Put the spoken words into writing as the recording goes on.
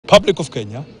Republic of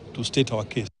Kenya to state our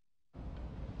case.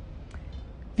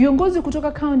 Viongozi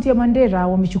kutoka kaunti ya Mandera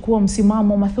wamechukua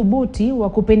msimamo madhubuti wa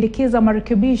kupendekeza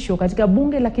marekebisho katika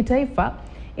bunge la kitaifa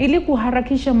ili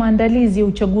kuharakisha maandalizi ya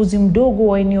uchaguzi mdogo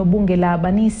wa eneo bunge la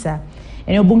Banisa.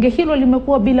 Eneo bunge hilo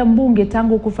limekuwa bila mbunge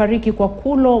tangu kufariki kwa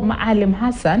Kulo Maalim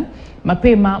Hassan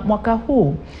mapema mwaka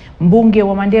huu. Mbunge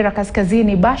wa Mandera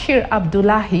Kaskazini Bashir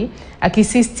Abdullahi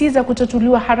akisisitiza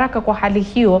kutatuliwa haraka kwa hali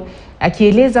hiyo,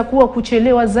 akieleza kuwa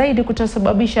kuchelewa zaidi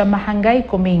kutasababisha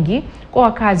mahangaiko mengi kwa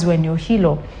wakazi wa eneo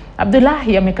hilo.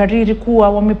 Abdullahi amekariri kuwa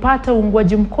wamepata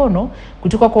uungwaji mkono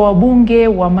kutoka kwa wabunge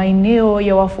wa maeneo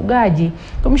ya wafugaji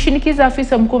kumshinikiza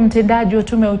afisa mkuu mtendaji wa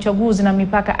tume ya uchaguzi na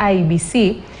mipaka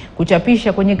IEBC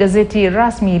kuchapisha kwenye gazeti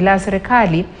rasmi la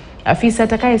serikali afisa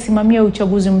atakayesimamia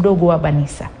uchaguzi mdogo wa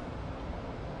Banisa.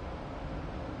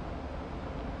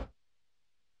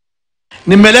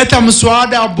 Nimeleta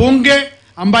mswada wa bunge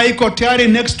ambaye iko tayari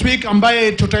next week,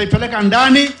 ambaye tutaipeleka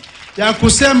ndani, ya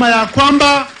kusema ya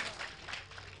kwamba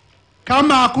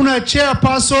kama hakuna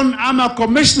chairperson ama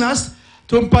commissioners,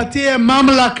 tumpatie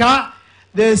mamlaka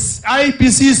the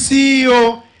IEBC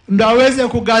CEO ndo aweze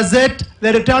kugazette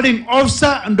the returning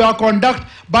officer ndo conduct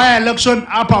by election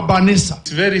hapa Banisa.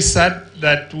 It's very sad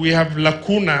that we have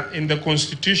lacuna in the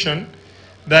constitution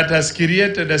that has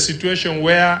created a situation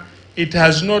where it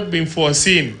has not been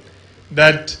foreseen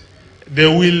that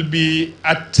there will be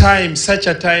a time, such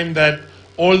a time that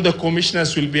all the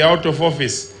commissioners will be out of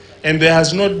office, and there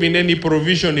has not been any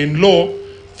provision in law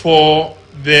for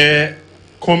the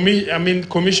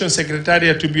commission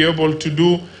secretariat to be able to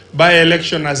do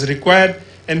by-election as required.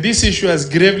 And this issue has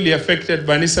gravely affected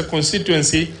Banisa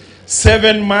constituency.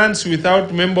 7 months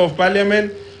without member of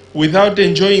parliament, without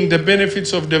enjoying the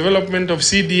benefits of development of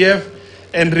CDF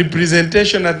and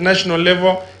representation at national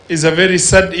level is a very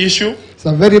sad issue. It's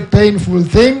a very painful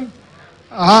thing.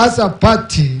 As a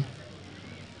party,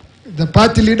 the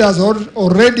party leaders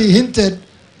already hinted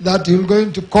that he's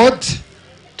going to court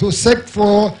to seek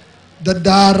for the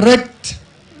direct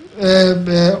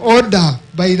order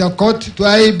by the court to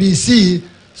IEBC,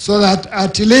 so that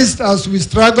at least as we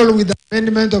struggle with the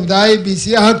amendment of the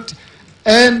IEBC Act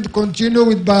and continue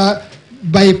with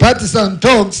bipartisan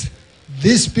talks,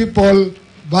 these people,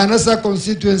 Banisa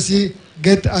constituency,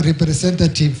 get a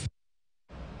representative.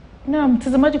 Na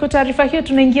mtazamaji, kwa taarifa hiyo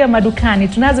tunaingia madukani.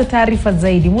 Tunazo taarifa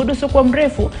zaidi. Muda usiokuwa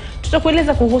mrefu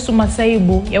tutakueleza kuhusu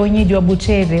masaibu ya wenyeji wa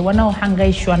Butere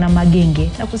wanaohangaishwa na magenge,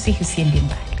 na kusihi usiende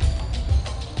mbali.